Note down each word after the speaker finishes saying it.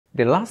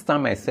The last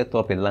time I set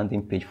up a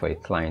landing page for a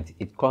client,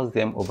 it cost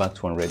them over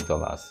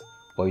 $200,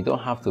 but you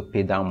don't have to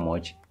pay that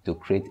much to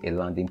create a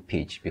landing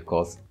page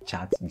because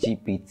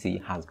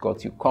ChatGPT has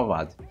got you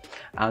covered.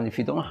 And if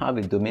you don't have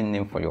a domain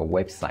name for your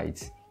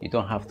website, you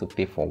don't have to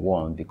pay for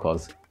one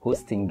because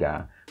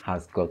Hlastinger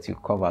has got you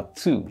covered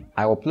too.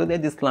 I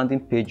uploaded this landing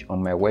page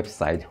on my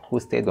website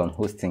hosted on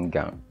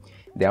Hlastinger.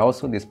 They are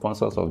also the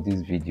sponsors of this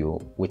video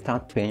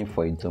without paying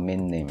for a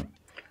domain name.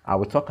 I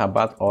will talk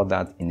about all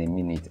that in a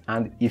minute.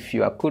 And if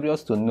you are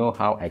curious to know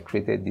how I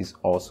created this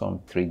awesome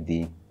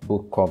 3D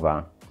book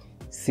cover,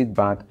 sit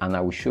back and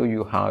I will show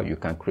you how you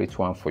can create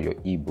one for your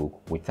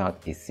ebook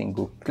without a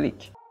single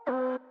click.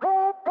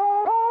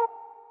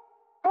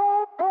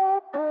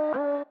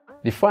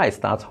 Before I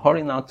start,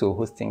 hurry now to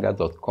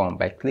hlastinger.com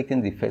by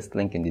clicking the first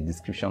link in the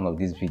description of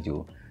this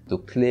video to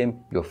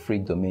claim your free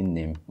domain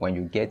name when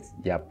you get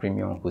their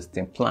premium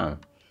hosting plan.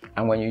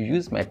 And when you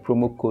use my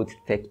promo code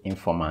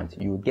TechInformant,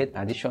 you will get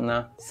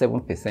additional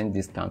 7%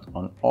 discount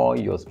on all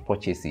your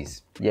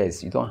purchases.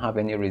 Yes, you don't have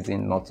any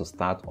reason not to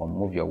start or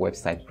move your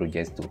website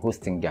projects to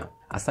Hlastinger.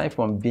 Aside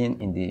from being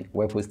in the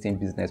web hosting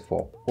business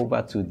for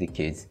over 2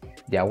 decades,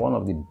 they are one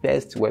of the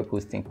best web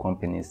hosting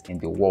companies in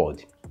the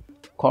world.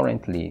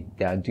 Currently,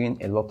 they are doing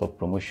a lot of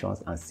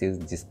promotions and sales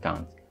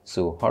discounts.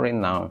 So hurry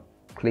now.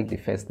 Click the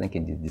first link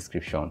in the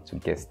description to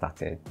get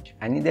started.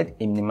 I needed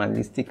a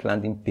minimalistic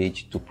landing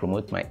page to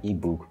promote my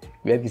ebook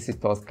where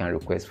visitors can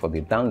request for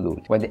the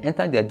download. When they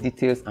enter their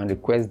details and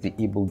request the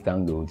ebook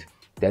download,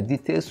 their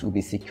details will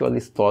be securely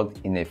stored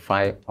in a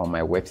file on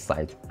my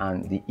website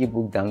and the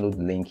ebook download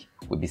link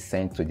will be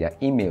sent to their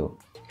email.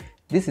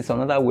 This is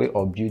another way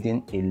of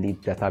building a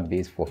lead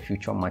database for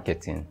future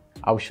marketing.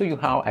 I'll show you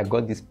how I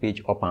got this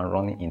page up and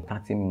running in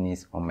 30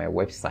 minutes on my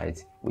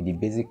website with the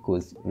basic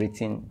codes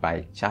written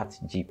by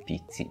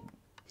ChatGPT.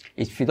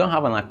 If you don't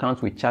have an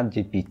account with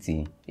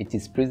ChatGPT, it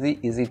is pretty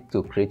easy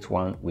to create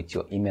one with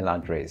your email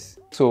address.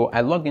 So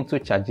I logged into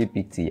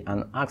ChatGPT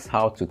and asked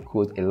how to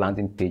code a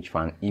landing page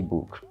for an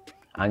ebook,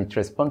 and it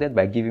responded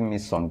by giving me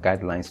some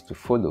guidelines to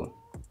follow.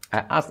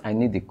 I asked I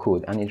need the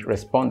code and it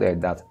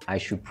responded that I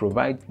should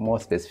provide more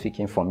specific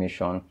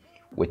information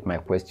with my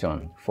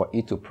question for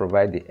it to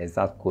provide the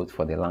exact code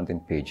for the landing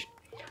page.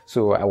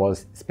 So I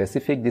was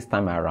specific this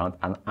time around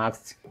and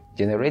asked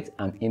generate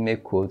an email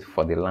code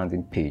for the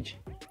landing page.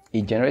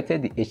 It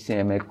generated the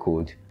HTML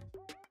code.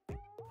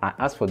 I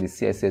asked for the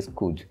CSS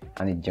code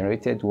and it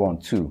generated one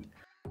too.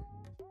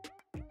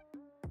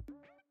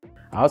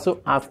 I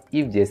also asked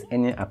if there's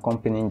any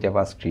accompanying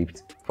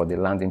JavaScript for the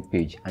landing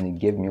page and it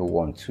gave me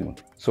one too.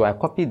 So I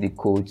copied the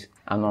code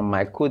and on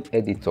my code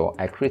editor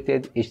I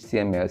created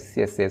HTML,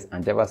 CSS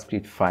and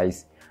JavaScript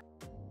files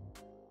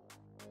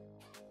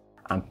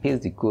and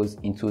pasted the codes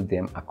into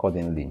them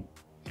accordingly.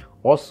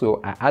 Also,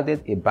 I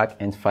added a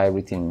backend file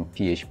written in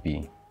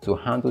PHP to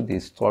handle the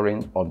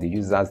storing of the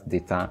user's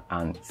data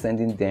and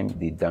sending them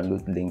the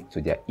download link to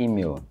their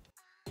email.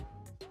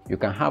 You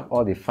can have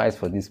all the files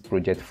for this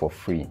project for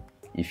free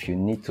if you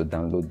need to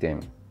download them,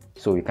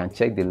 so you can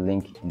check the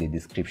link in the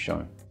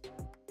description.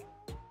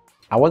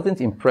 I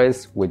wasn't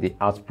impressed with the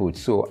output,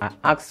 so I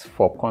asked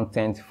for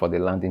content for the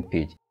landing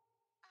page.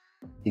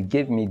 It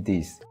gave me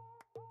this.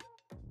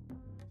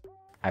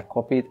 I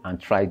copied and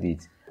tried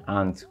it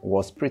and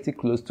was pretty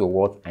close to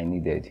what I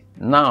needed.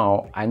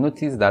 Now I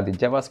noticed that the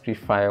JavaScript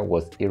file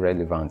was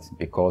irrelevant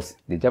because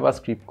the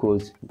JavaScript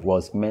code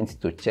was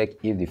meant to check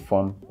if the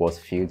form was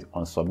filled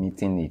on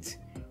submitting it,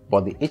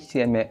 but the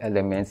HTML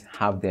elements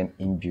have them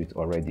inbuilt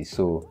already,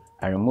 so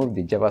I removed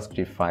the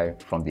JavaScript file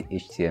from the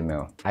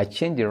HTML. I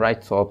changed the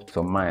write-up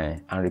to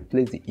mine and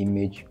replaced the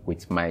image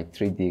with my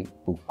 3D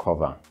book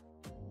cover.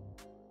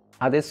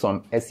 Added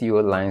some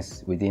SEO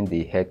lines within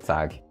the head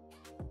tag.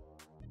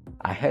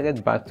 I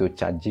headed back to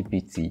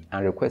ChatGPT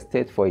and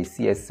requested for a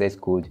CSS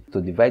code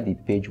to divide the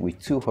page with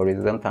 2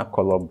 horizontal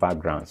color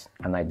backgrounds,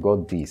 and I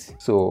got this.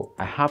 So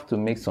I have to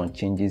make some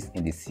changes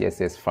in the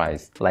CSS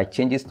files, like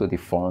changes to the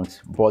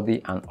font,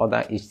 body and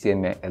other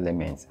HTML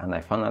elements, and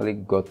I finally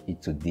got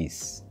it to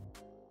this.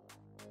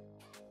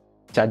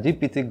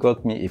 ChatGPT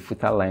got me a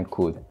footer line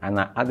code and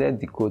I added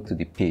the code to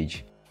the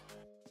page.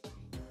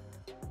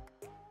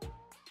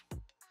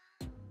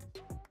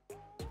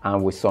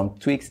 And with some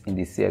tweaks in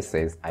the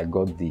CSS, I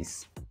got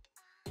this.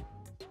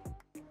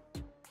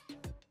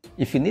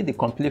 If you need the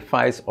complete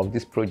files of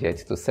this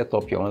project to set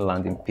up your own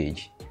landing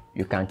page,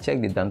 you can check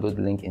the download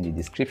link in the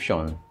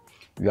description.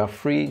 You are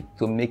free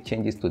to make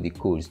changes to the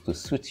codes to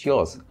suit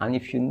yours, and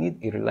if you need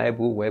a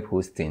reliable web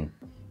hosting,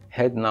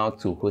 head now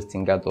to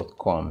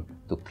hlastinger.com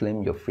to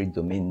claim your free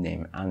domain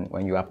name, and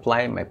when you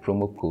apply my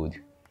promo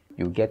code,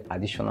 you get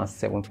additional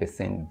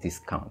 7%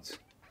 discount.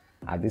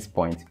 At this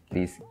point,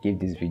 please give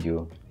this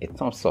video a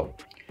thumbs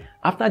up.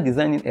 After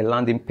designing a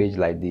landing page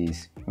like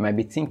this, you might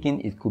be thinking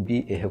it could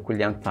be a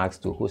Herculean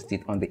task to host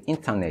it on the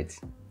internet.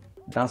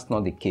 That's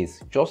not the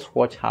case. Just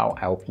watch how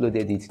I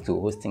uploaded it to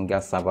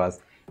Hlastinger servers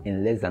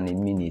in less than a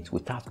minute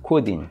without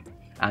coding,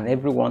 and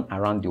everyone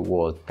around the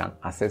world can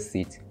access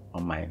it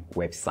on my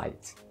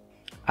website.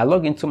 I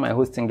log into my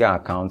Hlastinger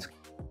account.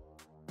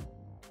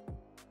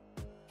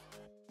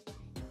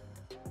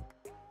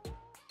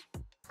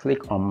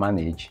 click on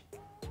Manage.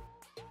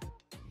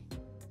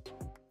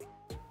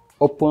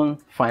 Open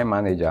File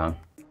Manager.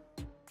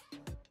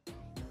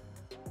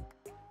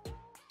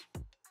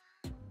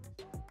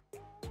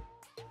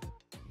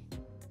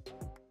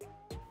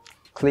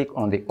 Click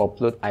on the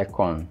upload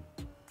icon.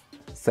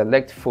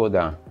 Select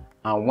folder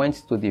and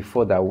went to the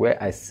folder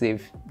where I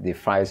saved the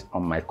files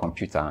on my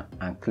computer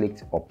and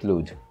clicked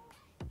upload.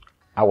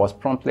 I was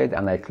prompted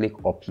and I click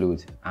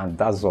upload, and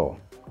that's all.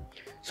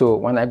 So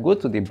when I go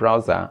to the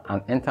browser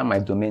and enter my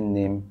domain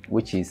name,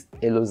 which is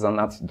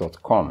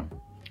 @elozanat.com,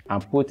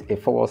 and put a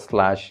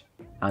 /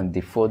 and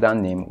the folder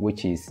name,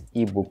 which is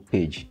ebook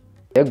page,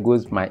 there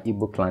goes my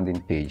ebook landing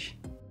page.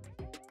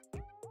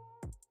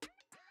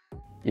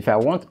 If I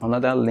want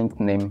another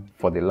link name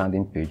for the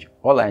landing page,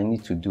 all I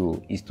need to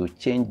do is to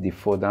change the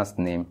folder's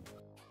name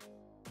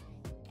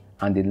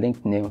and the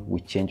link name will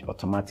change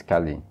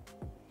automatically.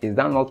 Is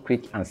that not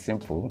quick and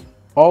simple?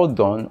 All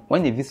done.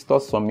 When a visitor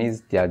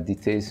submits their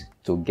details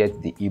to get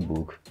the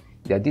ebook,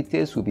 their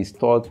details will be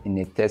stored in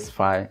a text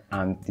file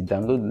and the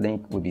download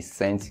link will be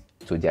sent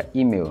to their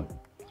email.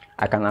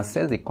 I can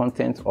access the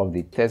content of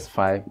the text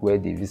file where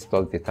the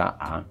visitor's data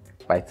are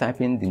by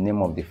typing the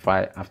name of the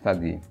file after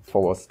the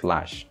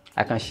 /.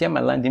 I can share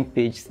my landing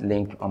page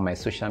link on my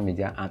social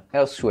media and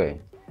elsewhere.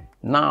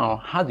 Now,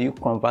 how do you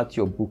convert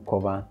your book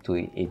cover to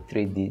a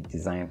 3D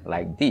design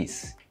like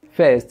this?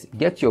 First,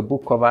 get your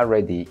book cover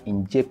ready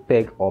in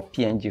JPEG or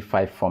PNG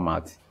file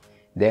format.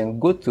 Then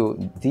go to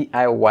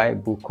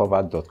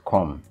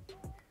DIYBookCover.com.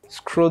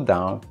 Scroll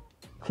down,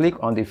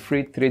 click on the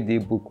free 3D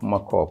book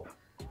mockup.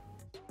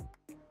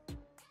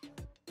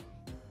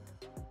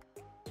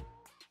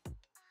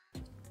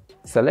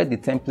 Select the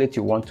template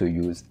you want to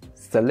use.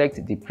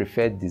 Select the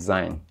preferred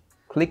design.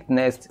 Click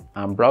Next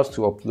and browse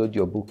to upload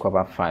your book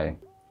cover file.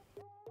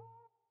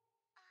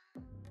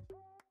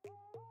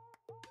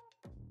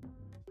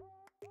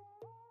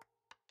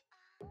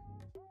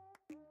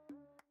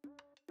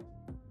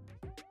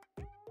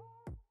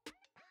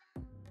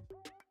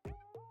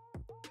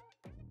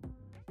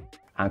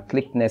 And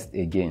click Next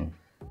again.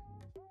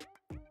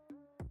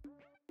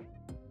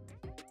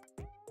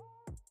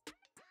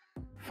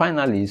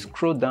 Finally,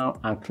 scroll down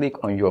and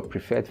click on your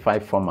preferred file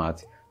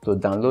format to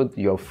download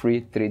your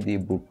free 3D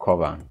book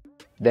cover.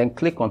 Then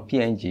click on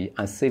PNG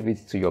and save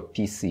it to your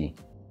PC.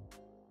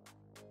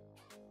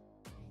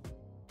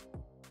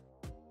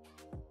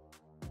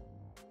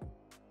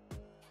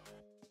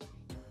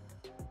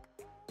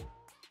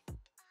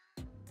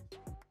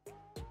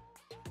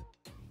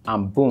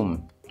 And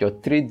boom, your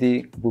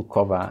 3D book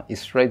cover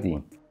is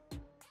ready.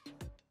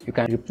 You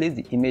can replace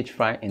the image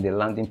file in the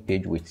landing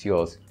page with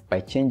yours by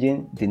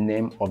changing the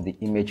name of the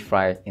image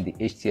file in the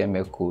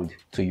HTML code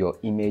to your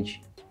image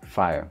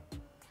file.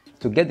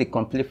 To get the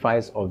complete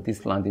files of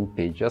this landing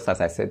page, just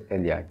as I said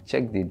earlier,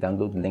 check the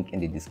download link in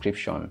the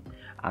description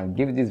and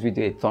give this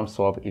video a thumbs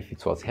up if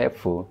it was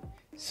helpful.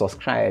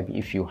 Subscribe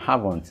if you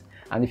haven't,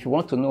 and if you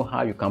want to know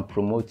how you can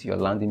promote your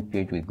landing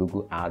page with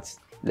Google Ads,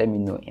 let me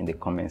know in the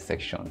comment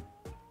section.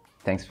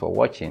 Thanks for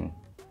watching.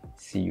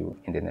 See you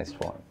in the next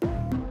one.